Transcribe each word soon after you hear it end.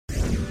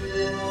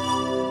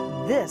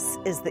This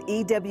is the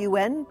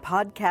EWN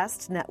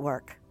Podcast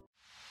Network.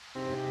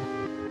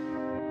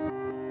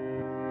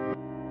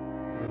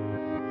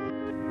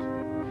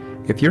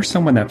 If you're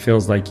someone that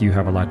feels like you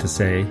have a lot to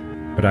say,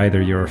 but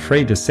either you're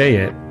afraid to say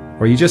it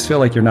or you just feel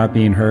like you're not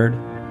being heard,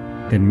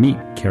 then meet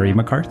Carrie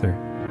MacArthur.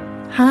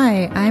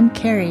 Hi, I'm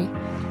Carrie.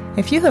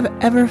 If you have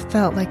ever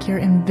felt like you're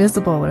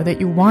invisible or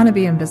that you want to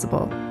be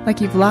invisible, like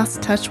you've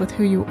lost touch with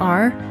who you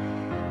are,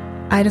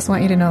 I just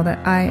want you to know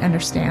that I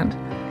understand.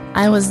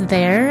 I was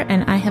there,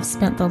 and I have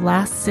spent the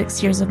last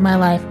 6 years of my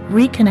life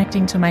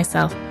reconnecting to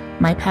myself,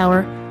 my power,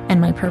 and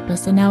my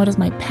purpose, and now it is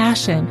my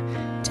passion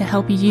to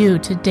help you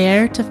to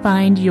dare to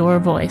find your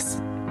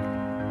voice.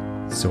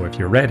 So if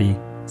you're ready,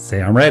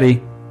 say I'm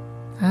ready.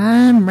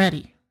 I'm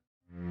ready.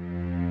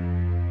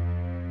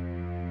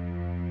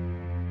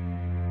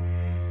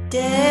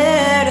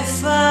 Dare to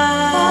find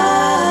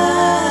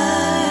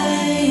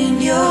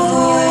your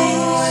voice.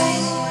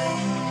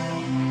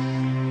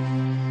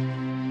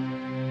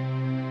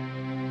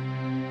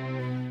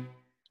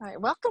 All right,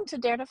 welcome to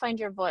Dare to Find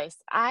Your Voice.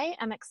 I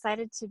am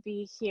excited to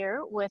be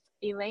here with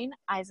Elaine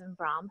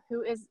Eisenbraum,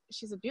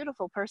 she's a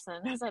beautiful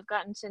person. As I've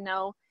gotten to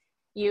know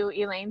you,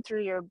 Elaine,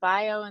 through your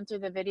bio and through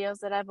the videos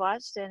that I've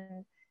watched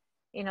and,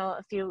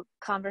 a few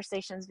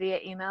conversations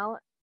via email,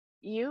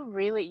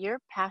 your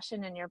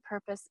passion and your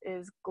purpose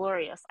is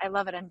glorious. I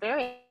love it. I'm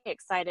very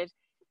excited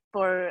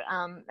for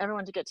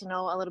everyone to get to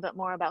know a little bit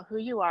more about who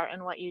you are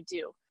and what you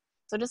do.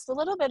 So just a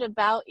little bit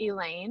about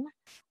Elaine.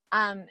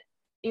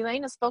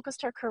 Elaine has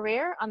focused her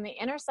career on the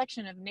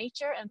intersection of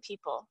nature and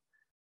people,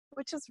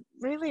 which is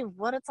really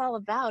what it's all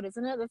about,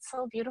 isn't it? It's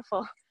so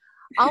beautiful.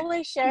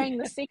 Always sharing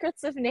the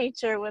secrets of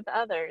nature with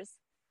others.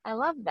 I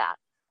love that.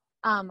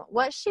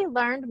 What she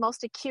learned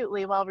most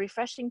acutely while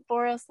refreshing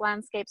forests,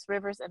 landscapes,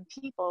 rivers, and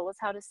people was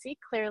how to see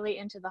clearly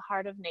into the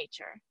heart of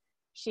nature.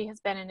 She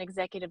has been an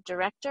executive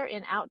director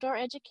in outdoor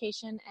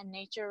education and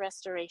nature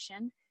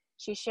restoration.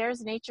 She shares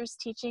nature's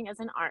teaching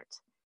as an art.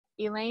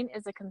 Elaine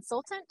is a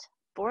consultant,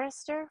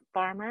 forester,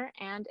 farmer,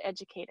 and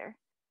educator.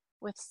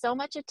 With so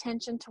much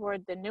attention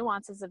toward the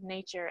nuances of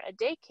nature, a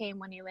day came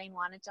when Elaine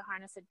wanted to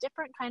harness a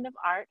different kind of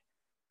art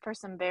for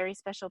some very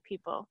special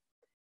people.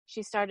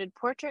 She started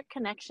Portrait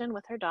Connection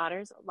with her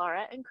daughters,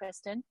 Laura and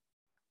Kristen,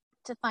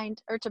 to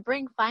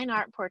bring fine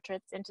art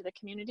portraits into the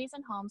communities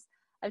and homes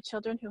of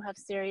children who have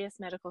serious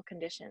medical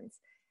conditions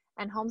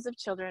and homes of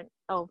children.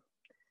 Oh,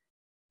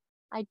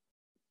 I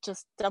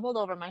just doubled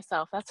over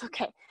myself. That's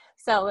okay.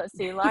 So let's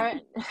see,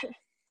 Laura.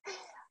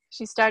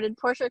 She started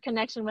Portrait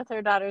Connection with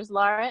her daughters,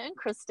 Laura and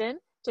Kristen,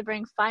 to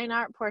bring fine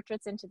art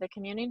portraits into the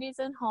communities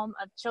and home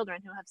of children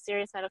who have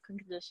serious medical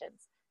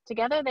conditions.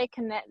 Together, they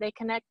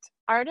connect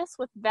artists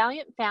with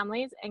valiant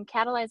families and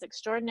catalyze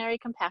extraordinary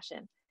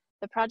compassion.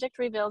 The project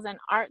reveals an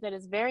art that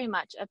is very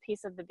much a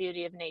piece of the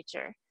beauty of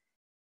nature.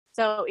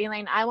 So,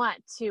 Elaine, I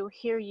want to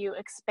hear you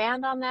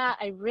expand on that.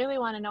 I really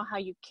want to know how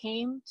you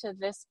came to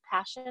this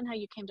passion, how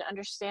you came to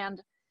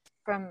understand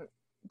from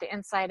the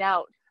inside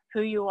out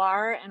who you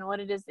are and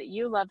what it is that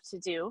you love to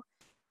do.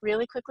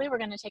 Really quickly, we're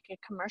going to take a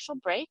commercial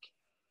break,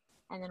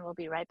 and then we'll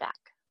be right back.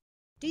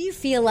 Do you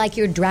feel like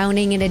you're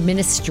drowning in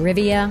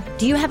administrivia?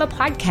 Do you have a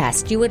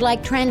podcast you would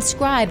like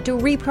transcribed to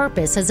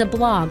repurpose as a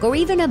blog or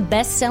even a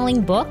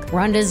best-selling book?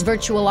 Rhonda's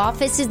Virtual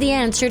Office is the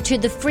answer to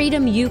the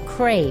freedom you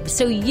crave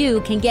so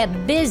you can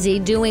get busy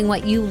doing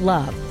what you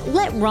love.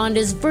 Let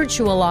Rhonda's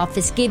Virtual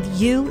Office give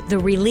you the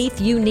relief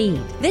you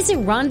need. Visit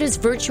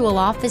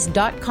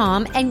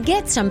rhondasvirtualoffice.com and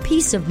get some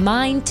peace of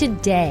mind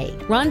today.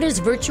 Rhonda's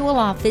Virtual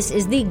Office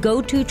is the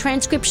go-to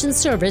transcription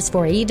service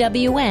for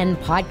EWN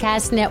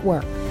Podcast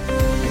Network.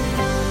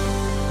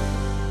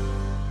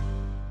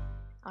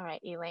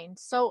 Elaine.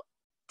 So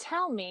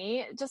tell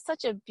me, just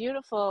such a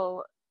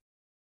beautiful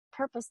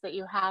purpose that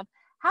you have.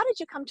 How did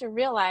you come to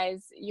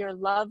realize your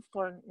love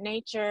for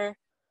nature,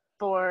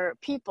 for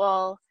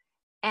people,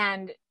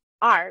 and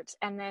art?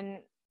 And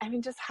then,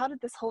 just how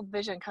did this whole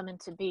vision come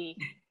into be?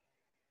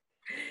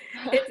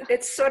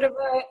 It's sort of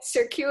a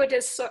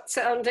circuitous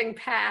sounding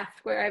path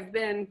where I've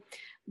been,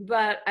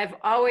 but I've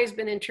always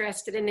been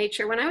interested in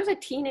nature. When I was a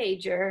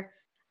teenager,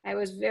 I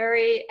was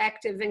very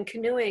active in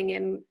canoeing,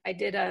 and I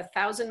did a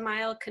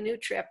 1,000-mile canoe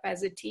trip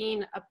as a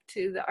teen up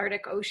to the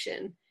Arctic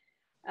Ocean.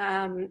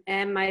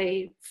 And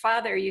my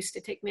father used to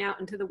take me out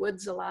into the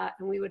woods a lot,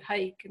 and we would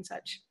hike and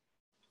such.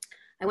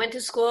 I went to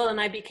school and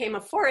I became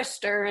a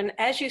forester. And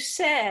as you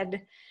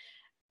said,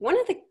 one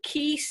of the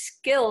key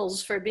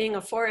skills for being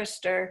a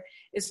forester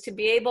is to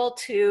be able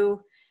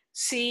to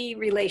see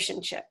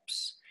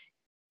relationships.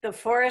 The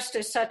forest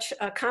is such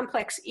a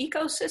complex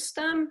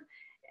ecosystem,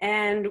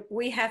 and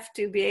we have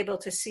to be able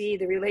to see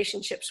the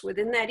relationships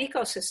within that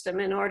ecosystem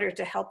in order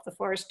to help the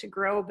forest to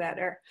grow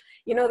better.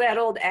 You know that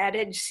old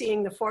adage,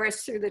 seeing the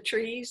forest through the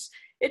trees?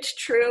 It's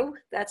true.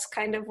 That's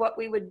kind of what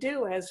we would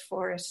do as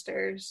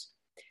foresters.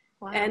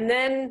 Wow. And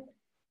then,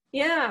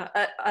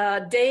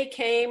 a day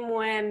came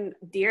when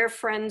dear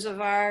friends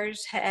of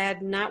ours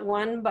had not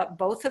one, but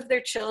both of their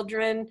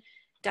children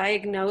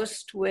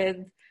diagnosed with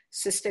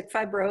cystic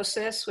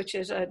fibrosis, which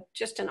is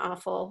just an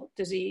awful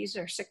disease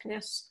or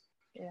sickness.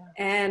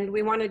 And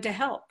we wanted to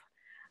help.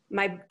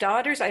 My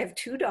daughters, I have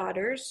 2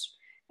 daughters,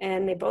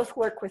 and they both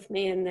work with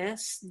me in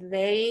this.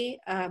 They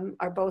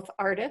are both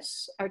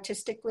artists,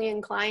 artistically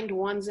inclined.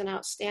 One's an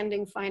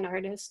outstanding fine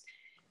artist.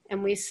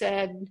 And we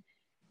said,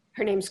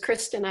 her name's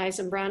Kristen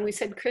Eisenbraum. We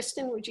said,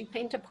 Kristen, would you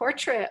paint a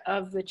portrait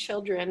of the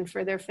children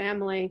for their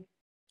family?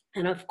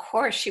 And of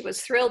course, she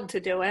was thrilled to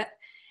do it.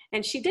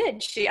 And she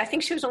did. I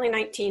think she was only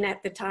 19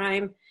 at the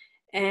time.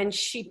 And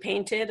she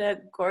painted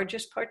a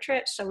gorgeous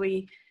portrait. So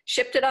we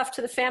shipped it off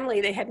to the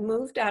family. They had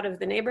moved out of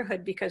the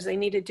neighborhood because they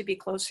needed to be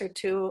closer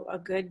to a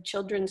good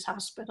children's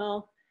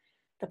hospital.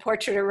 The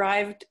portrait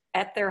arrived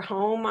at their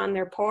home on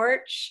their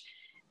porch,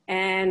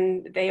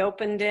 and they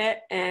opened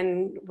it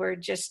and were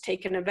just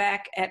taken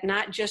aback at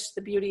not just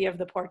the beauty of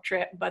the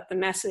portrait, but the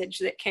message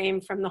that came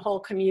from the whole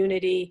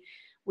community.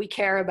 We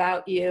care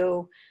about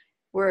you.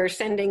 We're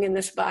sending in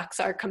this box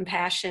our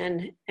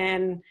compassion.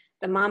 And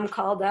the mom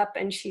called up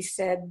and she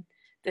said,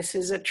 this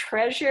is a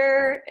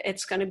treasure.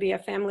 It's going to be a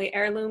family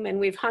heirloom. And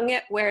we've hung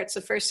it where it's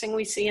the first thing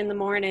we see in the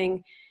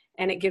morning.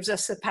 And it gives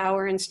us the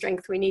power and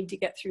strength we need to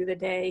get through the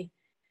day.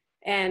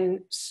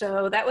 And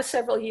so that was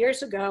several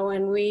years ago.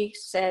 And we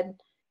said,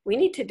 we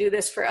need to do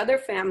this for other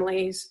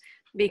families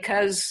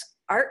because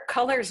art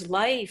colors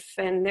life.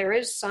 And there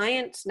is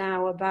science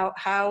now about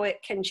how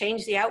it can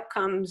change the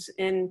outcomes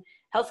in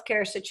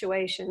healthcare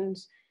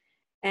situations.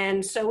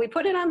 And so we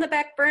put it on the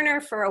back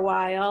burner for a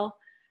while.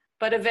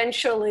 But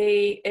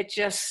eventually it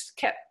just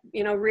kept,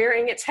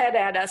 rearing its head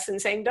at us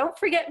and saying, don't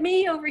forget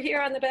me over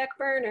here on the back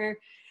burner.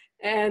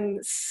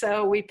 And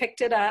so we picked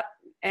it up,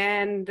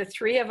 and the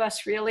 3 of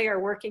us really are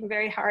working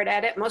very hard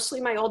at it. Mostly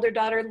my older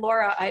daughter,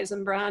 Laura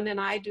Eisenbraum, and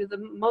I do the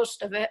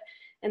most of it.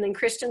 And then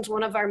Kristen's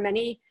one of our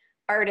many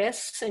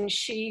artists, and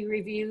she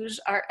reviews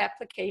our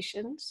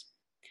applications.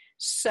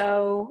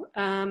 So,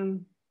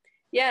 the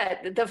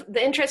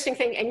interesting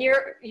thing, and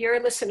your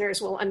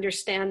listeners will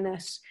understand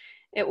this,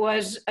 it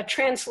was a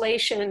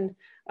translation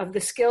of the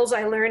skills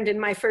I learned in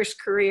my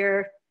first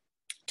career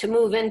to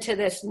move into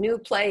this new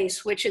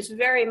place, which is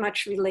very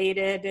much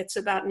related. It's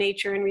about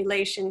nature and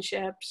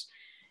relationships.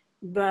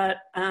 But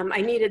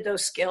I needed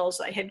those skills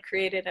I had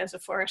created as a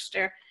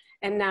forester.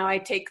 And now I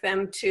take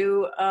them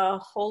to a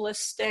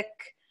holistic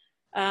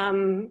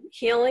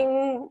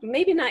healing,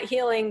 maybe not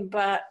healing,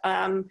 but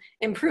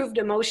improved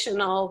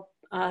emotional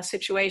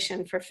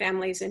situation for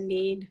families in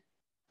need.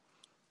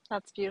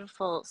 That's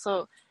beautiful.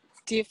 So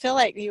do you feel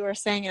like you were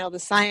saying, the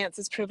science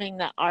is proving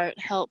that art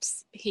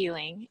helps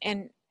healing?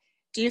 And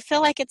do you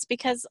feel like it's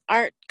because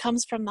art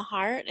comes from the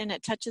heart and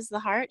it touches the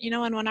heart?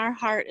 And when our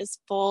heart is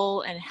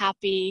full and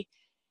happy,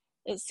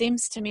 it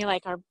seems to me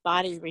like our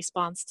body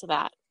responds to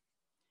that.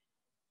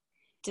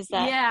 Does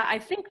that? Yeah, I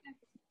think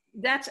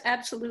that's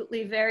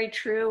absolutely very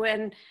true.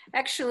 And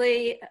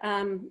actually,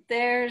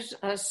 there's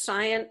a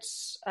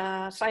scientist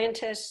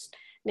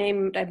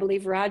named, I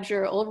believe,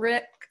 Roger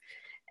Ulrich,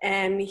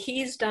 and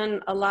he's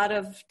done a lot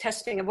of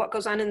testing of what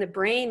goes on in the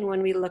brain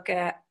when we look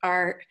at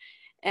art.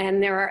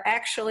 And there are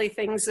actually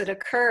things that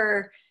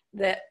occur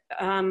that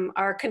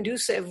are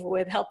conducive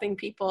with helping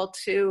people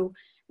to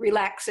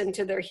relax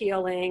into their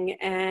healing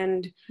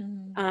and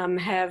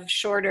have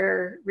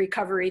shorter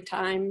recovery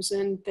times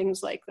and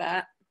things like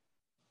that.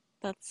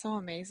 That's so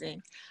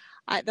amazing.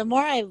 The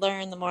more I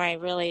learn, the more I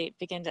really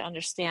begin to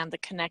understand the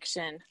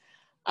connection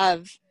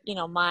of,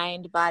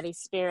 mind, body,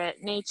 spirit,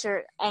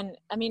 nature, and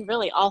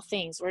really all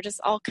things. We're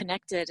just all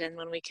connected. And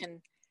when we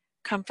can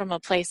come from a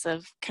place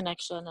of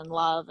connection and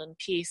love and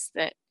peace,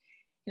 that,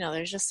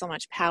 there's just so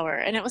much power.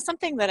 And it was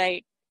something that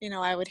I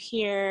would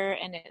hear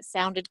and it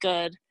sounded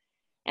good.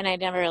 And I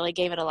never really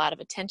gave it a lot of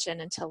attention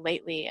until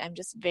lately. I'm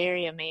just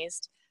very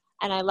amazed.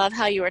 And I love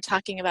how you were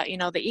talking about,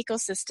 the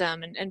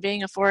ecosystem and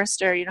being a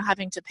forester,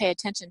 having to pay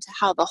attention to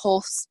how the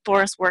whole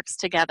forest works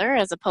together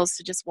as opposed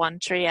to just one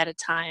tree at a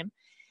time.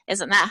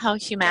 Isn't that how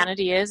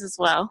humanity is as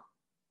well?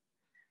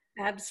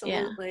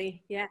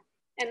 Absolutely. Yeah.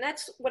 And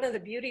that's one of the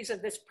beauties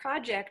of this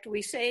project.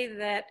 We say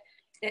that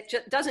it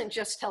doesn't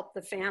just help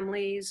the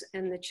families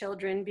and the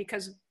children,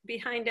 because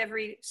behind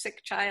every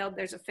sick child,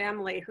 there's a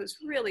family who's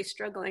really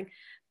struggling,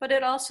 but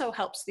it also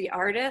helps the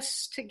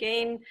artists to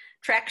gain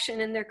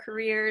traction in their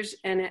careers,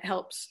 and it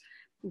helps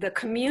the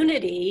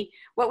community.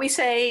 What we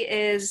say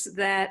is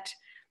that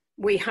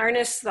we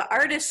harness the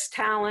artist's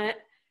talent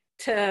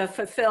to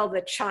fulfill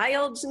the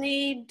child's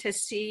need to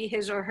see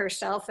his or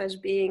herself as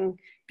being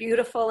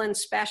beautiful and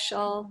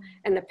special,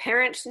 and the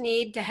parents'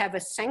 need to have a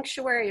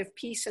sanctuary of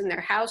peace in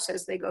their house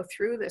as they go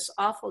through this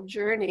awful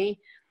journey,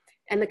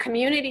 and the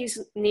community's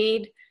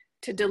need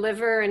to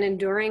deliver an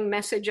enduring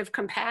message of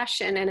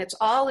compassion. And it's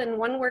all in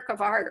one work of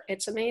art.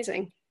 It's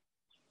amazing.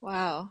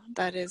 Wow,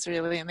 that is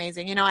really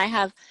amazing. I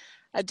have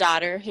a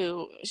daughter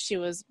who, she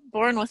was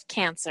born with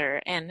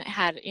cancer and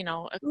had,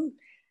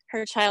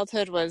 her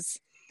childhood was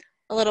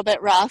a little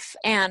bit rough,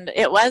 and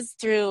it was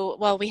through,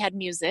 we had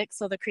music,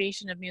 so the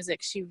creation of music,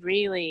 she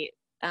really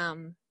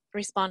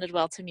responded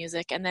well to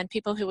music. And then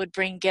people who would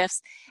bring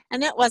gifts,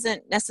 and it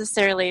wasn't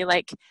necessarily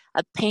like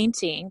a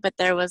painting, but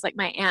there was, like,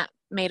 my aunt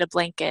made a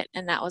blanket,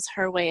 and that was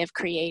her way of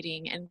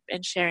creating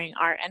and sharing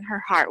art and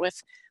her heart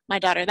with my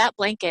daughter. That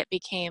blanket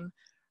became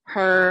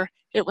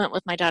it went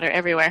with my daughter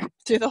everywhere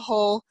through the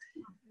whole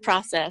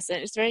process,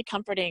 and it's very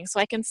comforting. So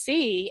I can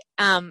see,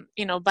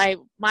 by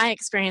my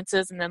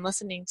experiences and then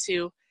listening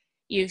to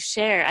you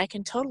share, I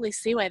can totally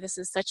see why this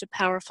is such a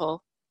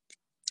powerful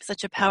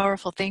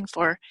thing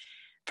for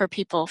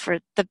people, for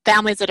the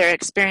families that are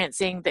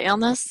experiencing the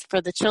illness,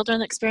 for the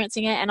children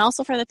experiencing it, and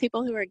also for the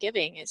people who are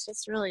giving. It's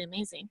just really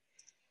amazing.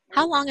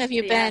 How long have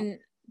you been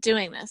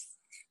doing this?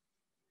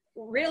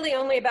 Really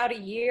only about a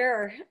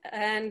year,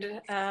 and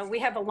we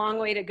have a long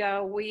way to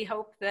go. We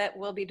hope that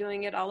we'll be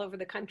doing it all over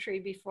the country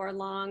before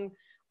long.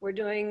 We're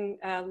doing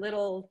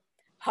little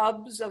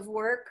hubs of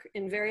work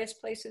in various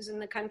places in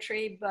the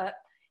country, but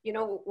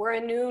we're a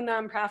new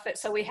nonprofit,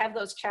 so we have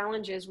those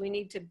challenges. We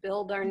need to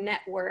build our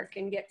network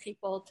and get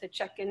people to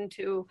check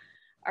into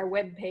our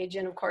webpage,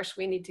 and of course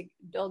we need to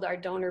build our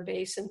donor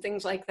base and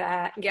things like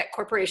that, and get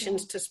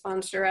corporations to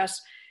sponsor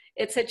us.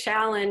 It's a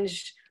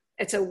challenge.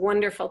 It's a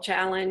wonderful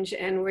challenge,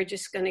 and we're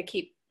just going to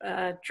keep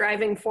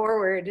driving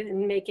forward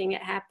and making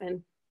it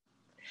happen.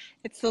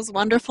 It's those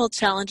wonderful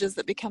challenges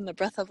that become the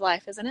breath of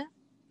life, isn't it?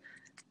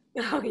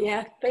 Oh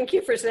yeah, thank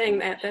you for saying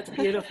that. That's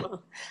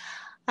beautiful.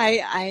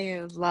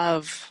 I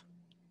love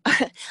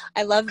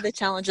the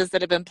challenges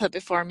that have been put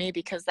before me,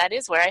 because that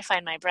is where I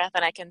find my breath,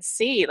 and I can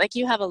see, like,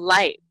 you have a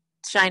light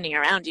shining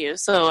around you,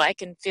 so I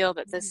can feel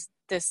that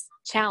this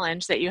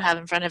challenge that you have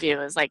in front of you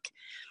is like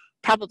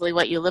probably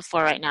what you live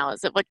for right now.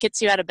 Is it what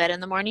gets you out of bed in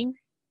the morning?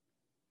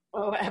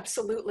 Oh,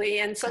 absolutely.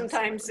 And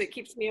sometimes it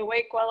keeps me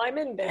awake while I'm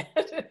in bed.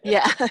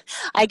 Yeah,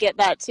 I get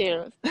that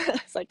too.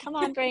 It's like, come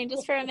on, brain,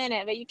 just for a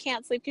minute, but you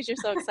can't sleep because you're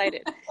so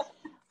excited.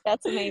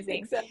 That's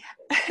amazing.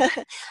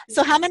 Exactly.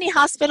 So how many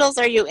hospitals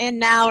are you in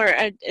now, or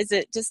is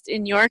it just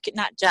in your,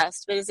 not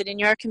just, but is it in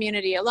your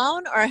community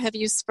alone, or have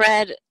you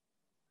spread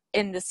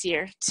in this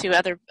year to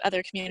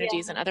other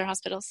communities and other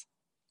hospitals?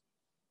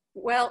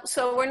 Well,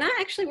 so we're not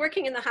actually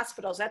working in the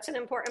hospitals. That's an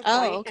important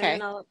point. Oh, okay.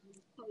 And I'll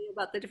tell you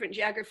about the different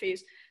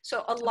geographies.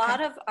 So a lot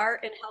of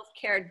art and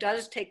healthcare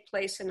does take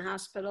place in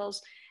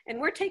hospitals, and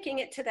we're taking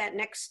it to that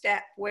next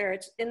step where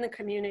it's in the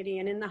community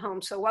and in the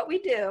home. So what we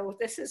do,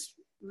 this is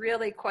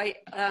really quite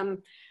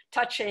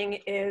touching,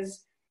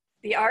 is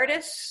the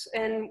artists,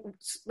 and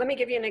let me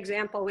give you an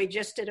example. We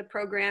just did a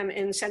program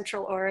in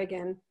Central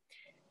Oregon.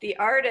 The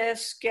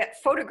artists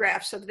get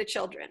photographs of the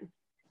children.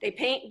 They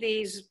paint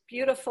these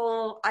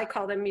beautiful, I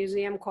call them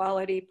museum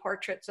quality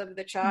portraits of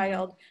the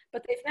child,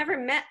 but they've never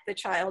met the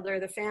child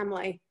or the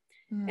family.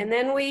 And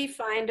then we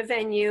find a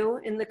venue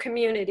in the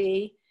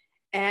community,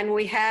 and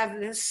we have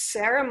this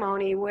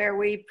ceremony where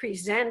we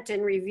present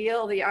and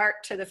reveal the art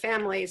to the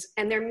families,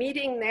 and they're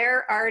meeting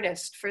their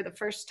artist for the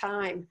first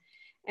time.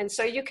 And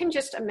so you can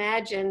just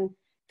imagine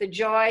the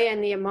joy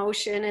and the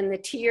emotion and the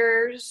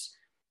tears.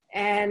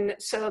 And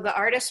so the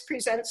artist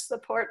presents the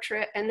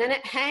portrait, and then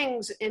it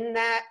hangs in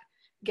that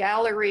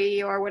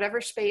gallery or whatever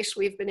space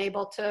we've been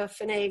able to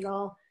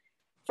finagle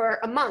for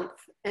a month.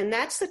 And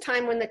that's the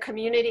time when the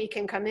community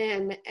can come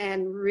in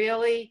and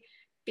really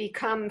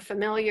become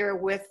familiar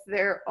with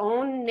their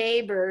own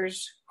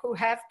neighbors who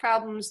have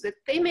problems that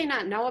they may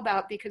not know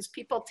about, because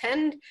people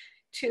tend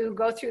to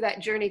go through that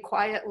journey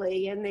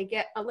quietly and they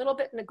get a little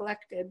bit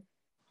neglected.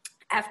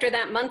 After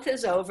that month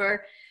is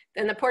over,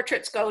 then the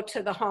portraits go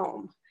to the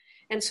home.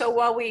 And so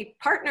while we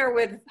partner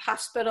with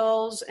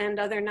hospitals and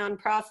other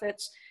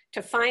nonprofits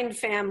to find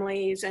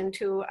families and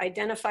to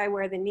identify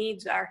where the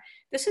needs are,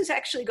 this is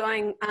actually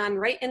going on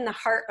right in the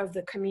heart of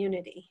the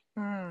community.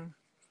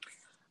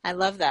 I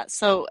love that.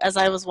 So as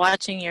I was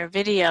watching your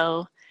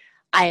video,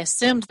 I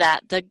assumed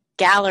that the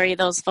gallery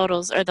those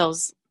photos or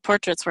those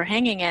portraits were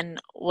hanging in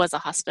was a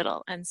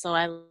hospital. And so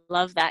I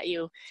love that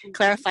you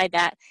clarified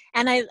that.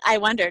 And I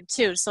wondered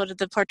too, so did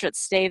the portraits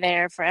stay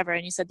there forever?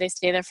 And you said they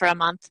stay there for a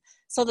month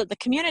so that the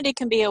community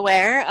can be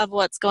aware of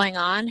what's going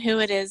on, who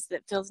it is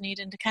that feels need,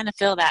 and to kind of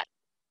feel that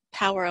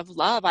power of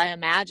love. I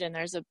imagine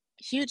there's a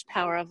huge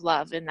power of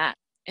love in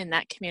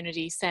that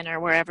community center,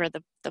 wherever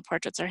the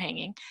portraits are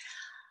hanging.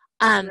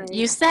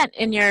 You sent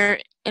in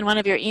one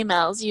of your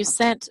emails, you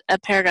sent a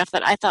paragraph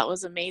that I thought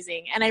was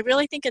amazing. And I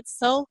really think it's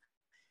so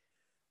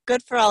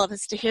good for all of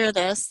us to hear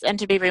this and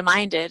to be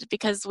reminded,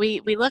 because we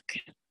look,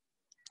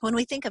 when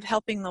we think of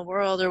helping the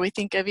world, or we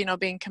think of,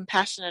 being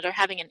compassionate or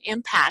having an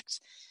impact,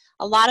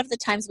 a lot of the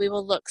times we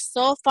will look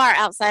so far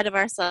outside of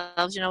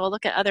ourselves. We'll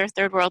look at other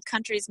third world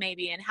countries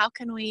maybe, and how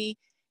can we,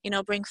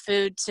 bring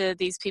food to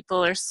these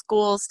people or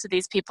schools to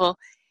these people.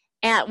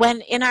 And when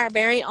in our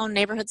very own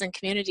neighborhoods and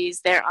communities,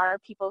 there are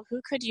people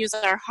who could use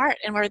our heart,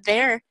 and we're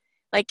there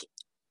like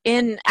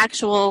in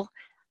actual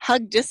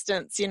hug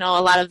distance, a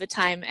lot of the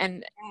time,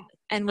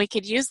 and we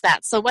could use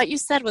that. So what you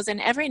said was, in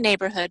every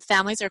neighborhood,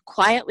 families are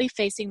quietly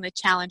facing the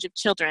challenge of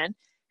children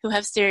who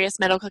have serious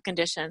medical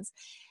conditions.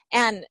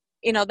 And,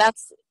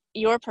 that's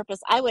your purpose.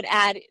 I would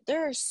add,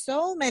 there are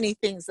so many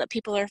things that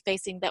people are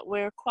facing that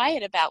we're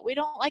quiet about. We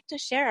don't like to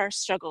share our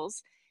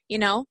struggles,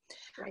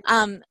 Right.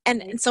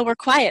 And so we're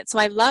quiet. So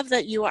I love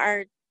that you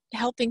are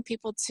helping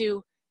people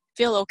to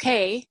feel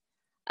okay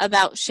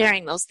about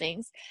sharing those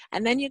things.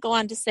 And then you go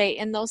on to say,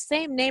 in those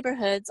same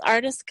neighborhoods,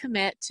 artists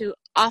commit to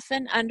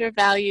often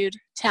undervalued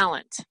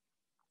talent.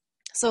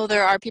 So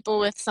there are people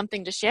with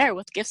something to share,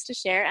 with gifts to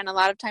share, and a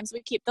lot of times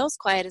we keep those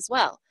quiet as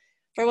well.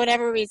 For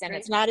whatever reason,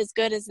 It's not as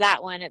good as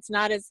that one. It's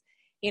not as,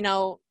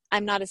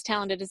 I'm not as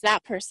talented as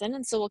that person,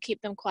 and so we'll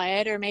keep them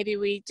quiet, or maybe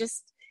we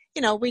just,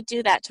 we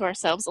do that to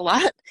ourselves a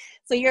lot.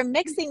 So you're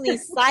mixing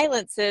these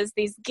silences,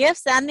 these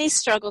gifts, and these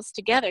struggles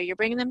together. You're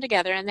bringing them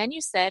together, and then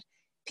you said,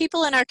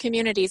 people in our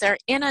communities are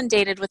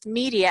inundated with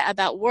media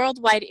about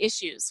worldwide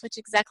issues, which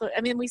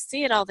we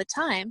see it all the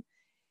time.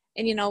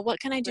 And, what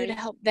can I do to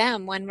help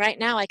them when right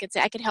now I could say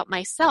I could help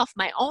myself,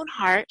 my own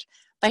heart,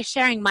 by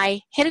sharing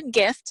my hidden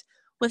gift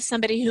with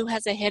somebody who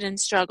has a hidden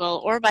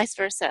struggle, or vice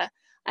versa.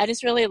 I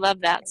just really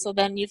love that. So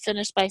then you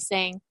finish by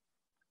saying,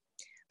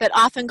 but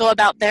often go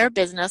about their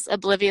business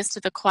oblivious to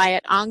the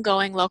quiet,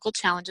 ongoing local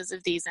challenges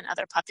of these and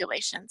other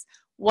populations.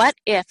 What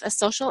if a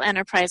social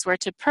enterprise were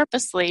to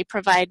purposely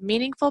provide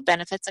meaningful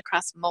benefits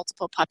across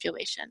multiple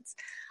populations?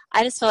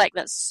 I just feel like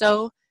that's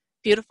so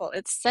beautiful.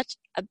 It's such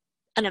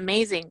an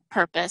amazing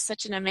purpose,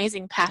 such an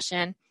amazing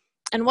passion.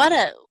 And what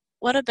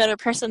a better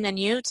person than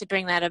you to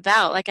bring that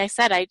about. Like I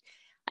said,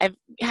 I've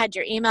had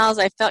your emails,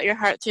 I felt your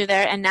heart through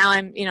there, and now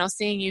I'm,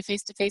 seeing you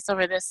face to face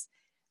over this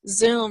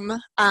Zoom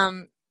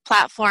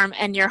platform,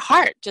 and your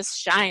heart just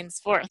shines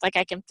forth. Like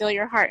I can feel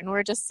your heart, and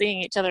we're just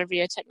seeing each other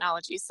via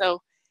technology.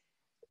 So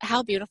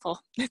how beautiful.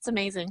 It's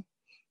amazing.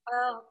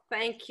 Oh,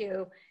 thank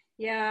you.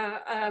 Yeah,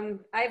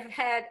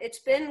 it's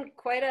been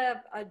quite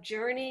a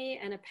journey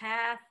and a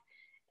path,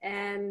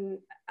 and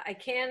I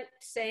can't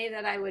say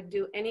that I would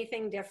do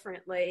anything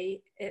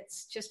differently.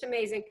 It's just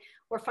amazing.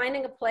 We're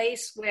finding a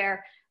place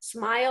where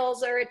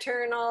smiles are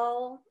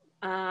eternal,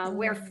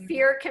 where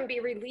fear can be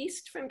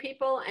released from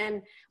people,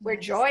 and where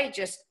joy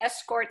just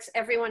escorts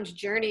everyone's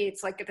journey.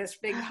 It's like this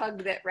big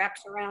hug that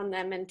wraps around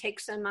them and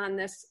takes them on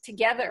this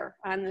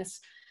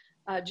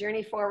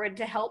journey forward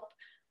to help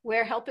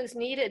where help is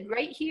needed,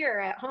 right here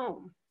at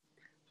home.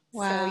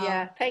 Wow. So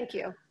yeah, thank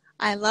you.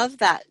 I love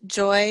that.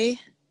 Joy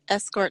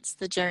escorts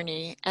the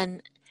journey,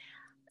 and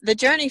the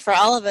journey for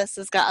all of us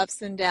has got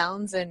ups and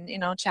downs, and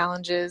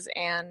challenges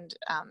and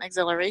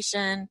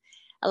exhilaration,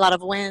 a lot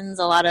of wins,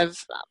 a lot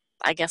of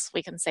I guess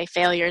we can say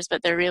failures,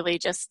 but they're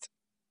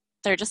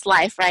just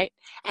life, right?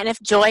 And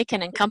if joy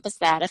can encompass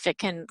that, if it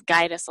can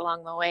guide us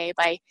along the way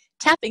by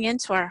tapping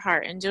into our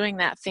heart and doing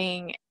that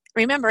thing,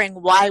 remembering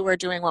why we're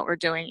doing what we're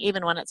doing,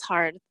 even when it's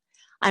hard.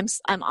 I'm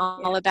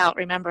all about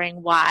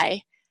remembering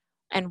why.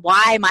 And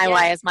why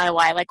why is my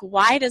why. Like,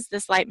 why does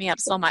this light me up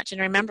so much?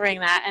 And remembering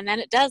that, and then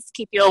it does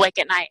keep you awake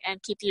at night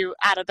and keep you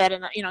out of bed,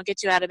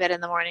 get you out of bed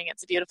in the morning.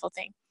 It's a beautiful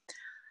thing.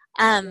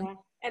 And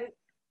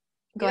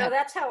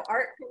that's how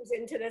art comes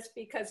into this,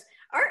 because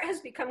art has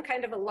become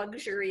kind of a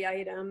luxury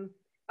item,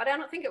 but I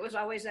don't think it was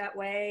always that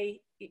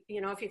way. If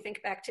you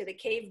think back to the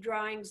cave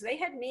drawings, they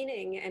had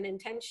meaning and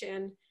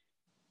intention.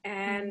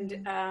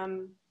 And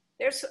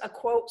there's a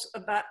quote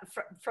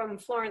from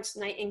Florence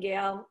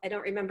Nightingale. I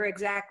don't remember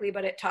exactly,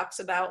 but it talks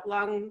about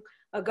long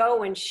ago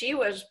when she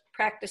was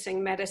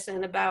practicing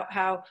medicine, about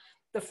how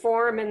the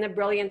form and the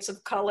brilliance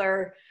of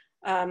color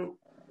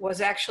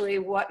was actually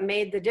what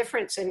made the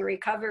difference in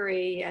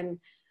recovery. And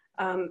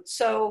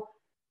so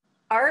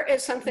art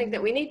is something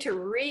that we need to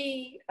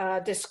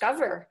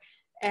rediscover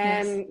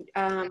and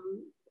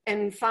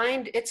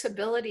find its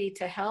ability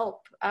to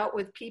help out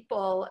with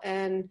people.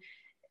 And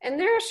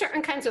there are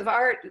certain kinds of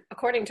art,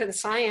 according to the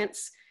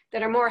science,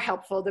 that are more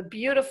helpful. The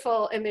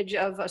beautiful image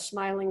of a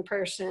smiling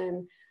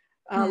person,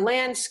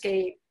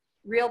 landscape,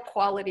 real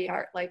quality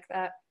art like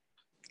that.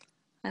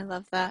 I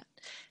love that.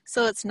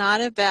 So it's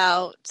not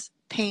about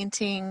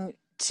painting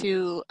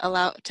to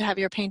have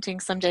your painting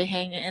someday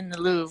hang in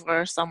the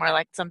Louvre or somewhere,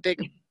 like some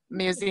big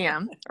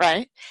museum,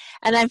 right?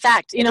 And in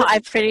fact,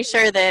 I'm pretty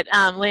sure that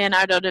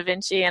Leonardo da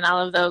Vinci and all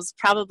of those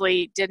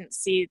probably didn't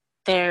see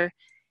their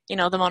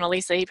the Mona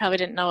Lisa. He probably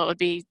didn't know it would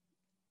be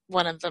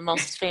one of the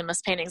most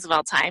famous paintings of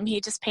all time. He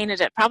just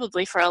painted it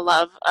probably for a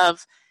love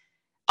of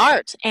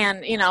art.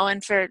 And,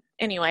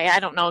 I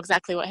don't know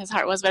exactly what his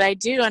heart was, but I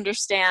do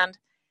understand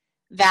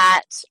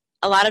that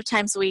a lot of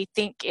times we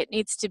think it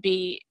needs to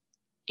be,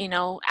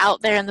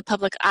 out there in the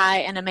public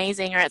eye and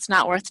amazing, or it's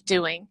not worth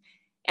doing.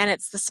 And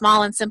it's the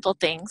small and simple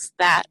things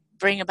that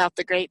bring about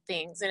the great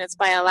things. And it's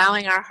by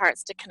allowing our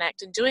hearts to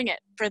connect and doing it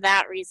for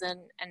that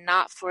reason, and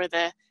not for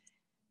the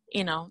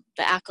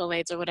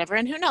accolades or whatever.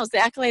 And who knows, the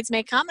accolades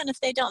may come, and if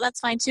they don't, that's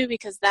fine too,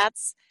 because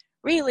that's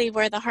really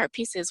where the heart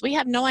piece is. We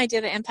have no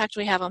idea the impact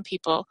we have on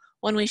people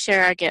when we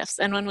share our gifts,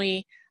 and when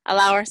we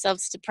allow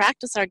ourselves to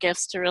practice our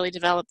gifts to really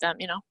develop them,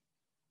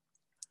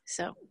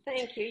 So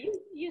thank you.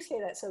 You say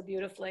that so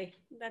beautifully.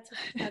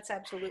 That's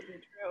absolutely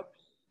true.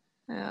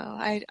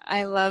 Oh,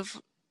 I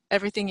love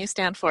everything you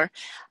stand for.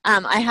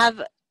 I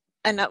have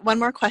one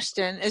more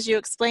question. As you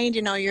explained,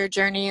 your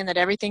journey, and that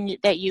everything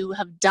that you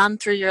have done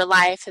through your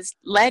life has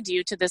led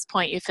you to this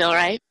point, you feel,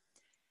 right?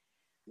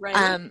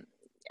 Right.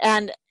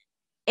 And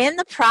in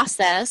the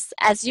process,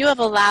 as you have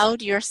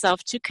allowed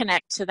yourself to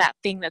connect to that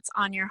thing that's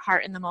on your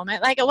heart in the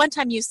moment, like at one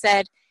time you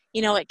said,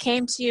 it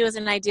came to you as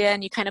an idea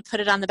and you kind of put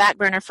it on the back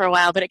burner for a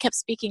while, but it kept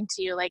speaking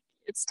to you like,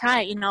 it's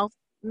Ty,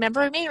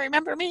 remember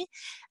me.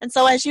 And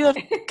so as you have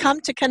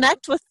come to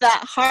connect with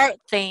that heart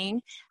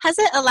thing, has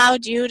it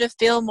allowed you to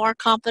feel more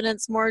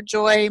confidence, more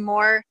joy,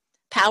 more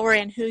power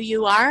in who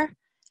you are,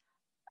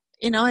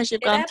 as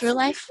you've gone through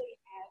life?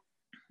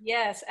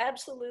 Yes,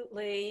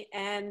 absolutely.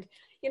 And,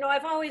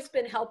 I've always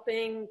been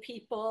helping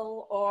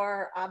people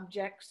or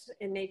objects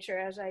in nature,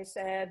 as I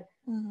said.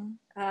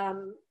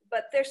 Mm-hmm.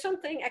 But there's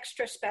something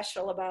extra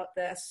special about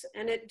this.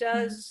 And it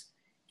does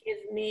give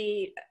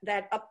me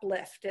that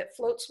uplift. It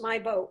floats my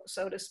boat,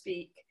 so to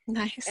speak.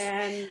 Nice.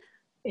 And,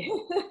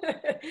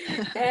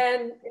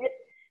 and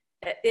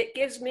it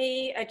gives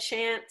me a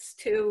chance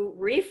to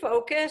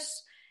refocus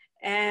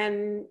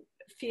and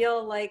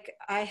feel like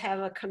I have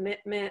a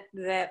commitment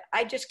that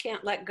I just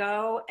can't let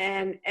go.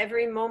 And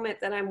every moment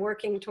that I'm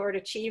working toward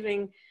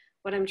achieving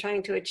what I'm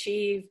trying to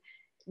achieve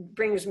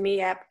brings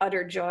me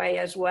utter joy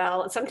as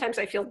well. And sometimes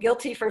I feel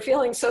guilty for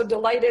feeling so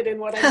delighted in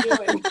what I'm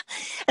doing.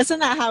 Isn't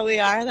that how we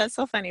are? That's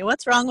so funny.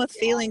 What's wrong with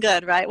feeling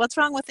good, right? What's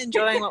wrong with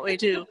enjoying what we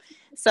do?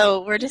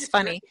 So we're just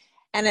funny.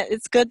 And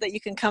it's good that you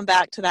can come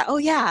back to that. Oh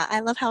yeah, I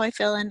love how I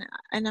feel, and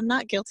I'm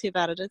not guilty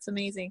about it. It's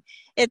amazing.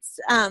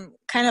 It's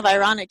kind of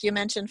ironic. You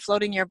mentioned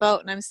floating your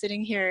boat, and I'm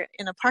sitting here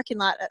in a parking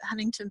lot at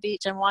Huntington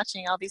Beach. I'm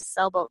watching all these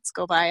sailboats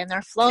go by, and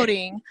they're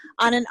floating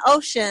on an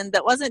ocean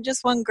that wasn't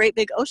just one great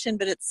big ocean,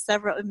 but it's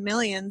several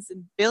millions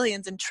and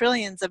billions and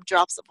trillions of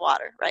drops of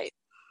water, right?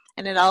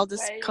 And it all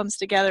just comes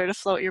together to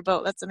float your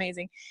boat. That's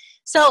amazing.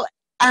 So,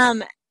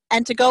 and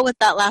to go with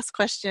that last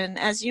question,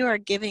 as you are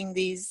giving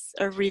these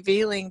or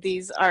revealing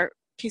these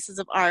pieces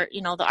of art,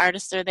 the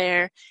artists are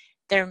there,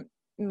 they're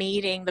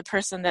meeting the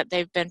person that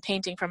they've been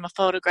painting from a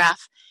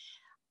photograph.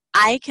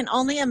 I can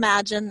only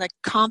imagine the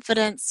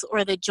confidence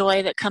or the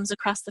joy that comes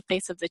across the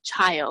face of the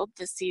child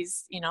that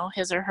sees,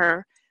 his or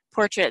her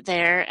portrait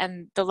there,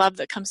 and the love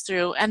that comes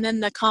through, and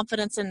then the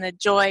confidence and the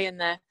joy and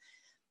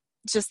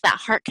just that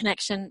heart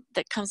connection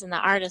that comes in the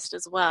artist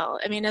as well.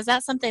 I mean, is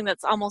that something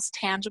that's almost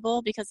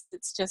tangible? Because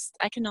it's just,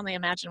 I can only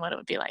imagine what it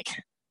would be like.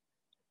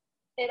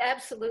 It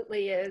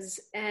absolutely is.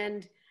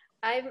 And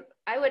I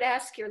would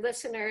ask your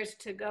listeners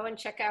to go and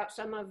check out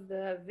some of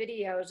the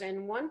videos.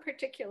 And one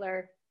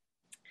particular,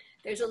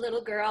 there's a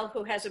little girl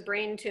who has a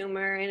brain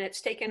tumor, and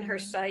it's taken her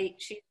sight.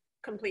 She's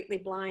completely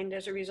blind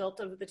as a result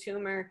of the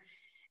tumor.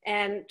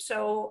 And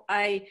so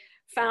I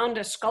found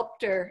a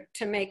sculptor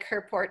to make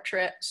her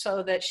portrait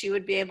so that she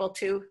would be able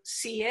to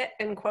see it,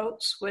 in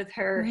quotes, with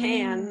her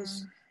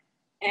hands.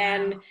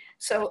 And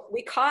so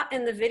we caught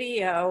in the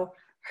video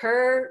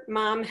her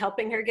mom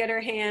helping her get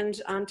her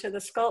hands onto the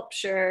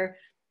sculpture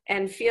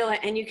and feel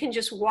it. And you can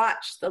just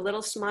watch the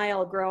little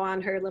smile grow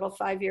on her little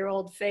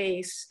 5-year-old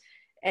face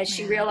as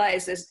she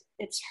realizes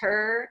it's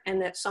her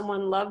and that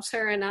someone loves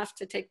her enough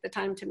to take the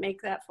time to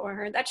make that for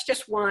her. That's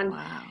just one.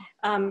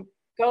 Wow.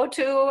 Go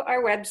to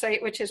our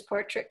website, which is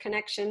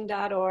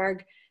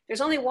portraitconnection.org.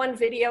 There's only one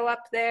video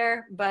up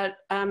there, but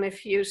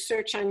if you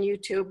search on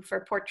YouTube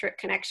for Portrait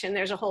Connection,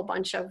 there's a whole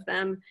bunch of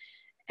them.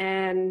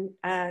 And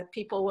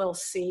people will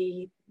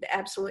see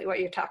absolutely what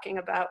you're talking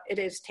about. It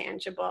is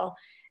tangible.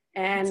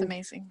 And that's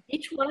amazing.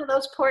 Each one of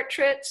those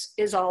portraits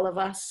is all of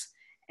us.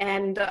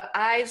 And the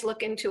eyes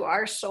look into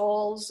our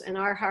souls and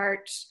our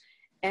hearts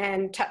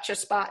and touch a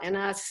spot in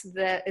us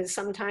that is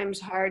sometimes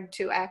hard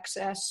to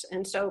access.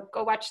 And so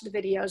go watch the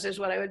videos is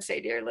what I would say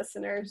to your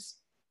listeners.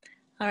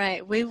 All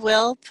right. We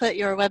will put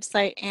your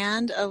website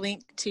and a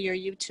link to your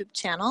YouTube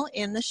channel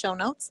in the show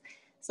notes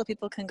so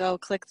people can go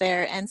click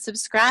there and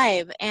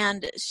subscribe.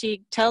 And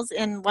she tells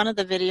in one of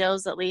the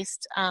videos, at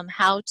least,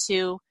 how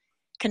to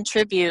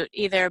contribute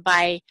either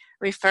by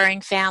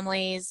referring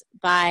families,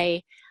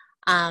 by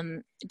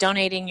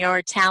donating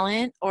your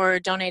talent, or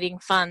donating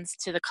funds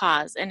to the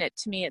cause. And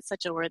to me, it's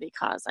such a worthy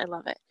cause. I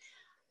love it.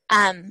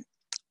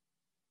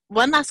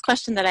 One last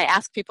question that I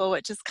ask people,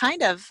 which is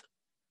kind of,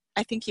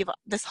 I think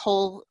this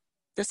whole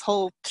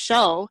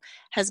show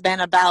has been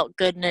about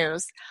good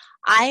news.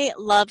 I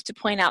love to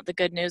point out the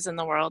good news in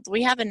the world.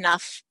 We have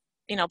enough,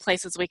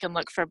 places we can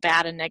look for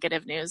bad and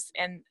negative news.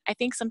 And I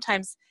think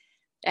sometimes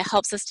it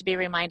helps us to be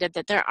reminded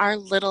that there are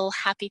little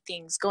happy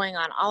things going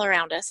on all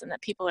around us and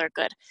that people are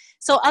good.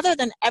 So other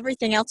than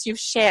everything else you've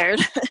shared,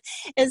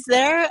 is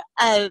there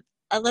a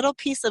little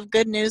piece of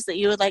good news that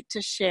you would like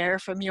to share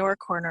from your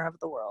corner of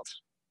the world?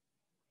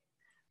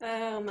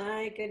 Oh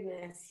my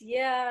goodness.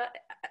 Yeah.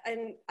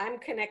 And I'm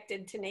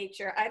connected to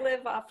nature. I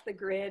live off the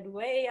grid,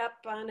 way up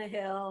on a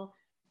hill,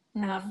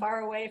 far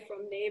away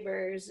from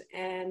neighbors.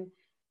 And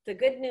the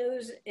good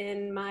news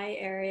in my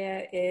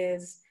area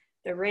is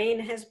the rain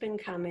has been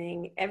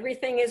coming.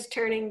 Everything is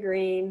turning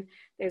green.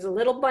 There's a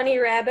little bunny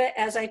rabbit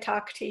as I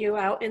talk to you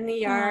out in the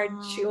yard,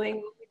 chewing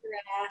on the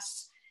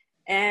grass.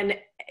 And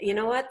you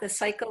know what? The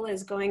cycle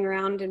is going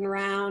round and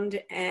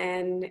round,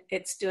 and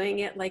it's doing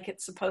it like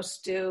it's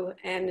supposed to.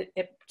 And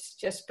it's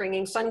just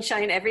bringing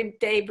sunshine. Every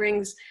day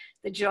brings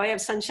the joy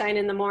of sunshine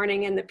in the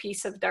morning and the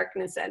peace of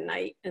darkness at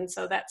night. And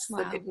so that's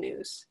the good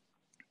news.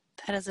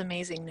 That is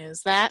amazing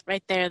news. That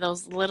right there,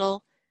 those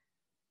little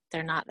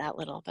they're not that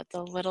little, but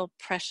the little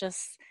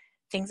precious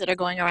things that are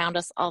going around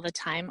us all the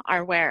time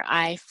are where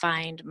I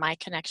find my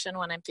connection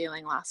when I'm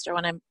feeling lost, or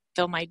when I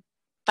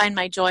find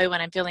my joy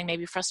when I'm feeling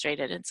maybe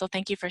frustrated. And so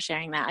thank you for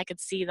sharing that. I could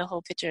see the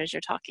whole picture as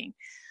you're talking.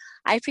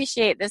 I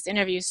appreciate this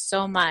interview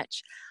so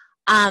much.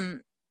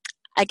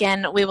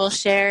 Again, we will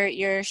share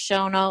your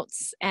show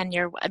notes and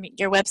your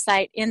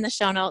website in the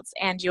show notes,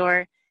 and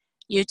your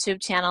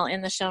YouTube channel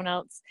in the show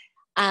notes.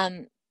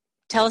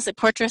 Tell us at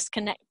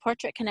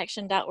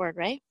portraitconnection.org,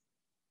 right?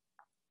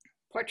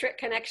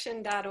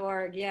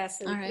 Portraitconnection.org,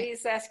 yes. And all right.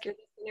 Please ask your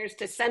listeners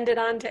to send it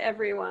on to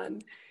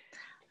everyone.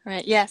 All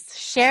right, yes,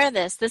 share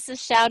this. This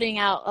is shouting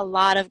out a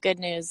lot of good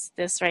news,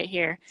 this right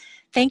here.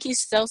 Thank you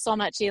so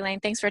much, Elaine.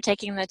 Thanks for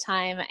taking the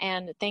time,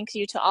 and thank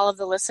you to all of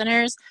the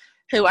listeners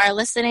who are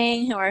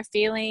listening, who are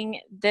feeling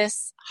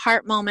this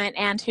heart moment,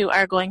 and who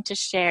are going to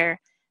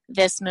share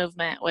this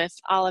movement with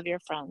all of your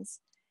friends.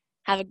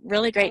 Have a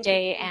really great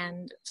day,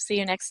 and see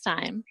you next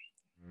time.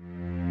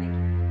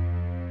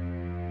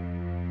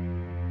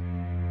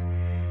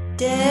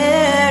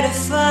 Dare to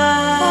find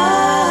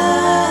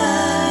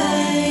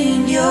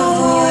your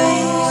voice.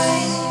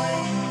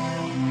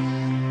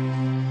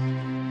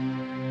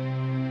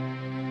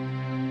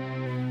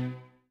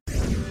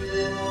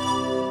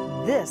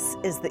 This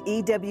is the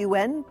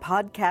EWN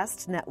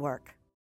Podcast Network.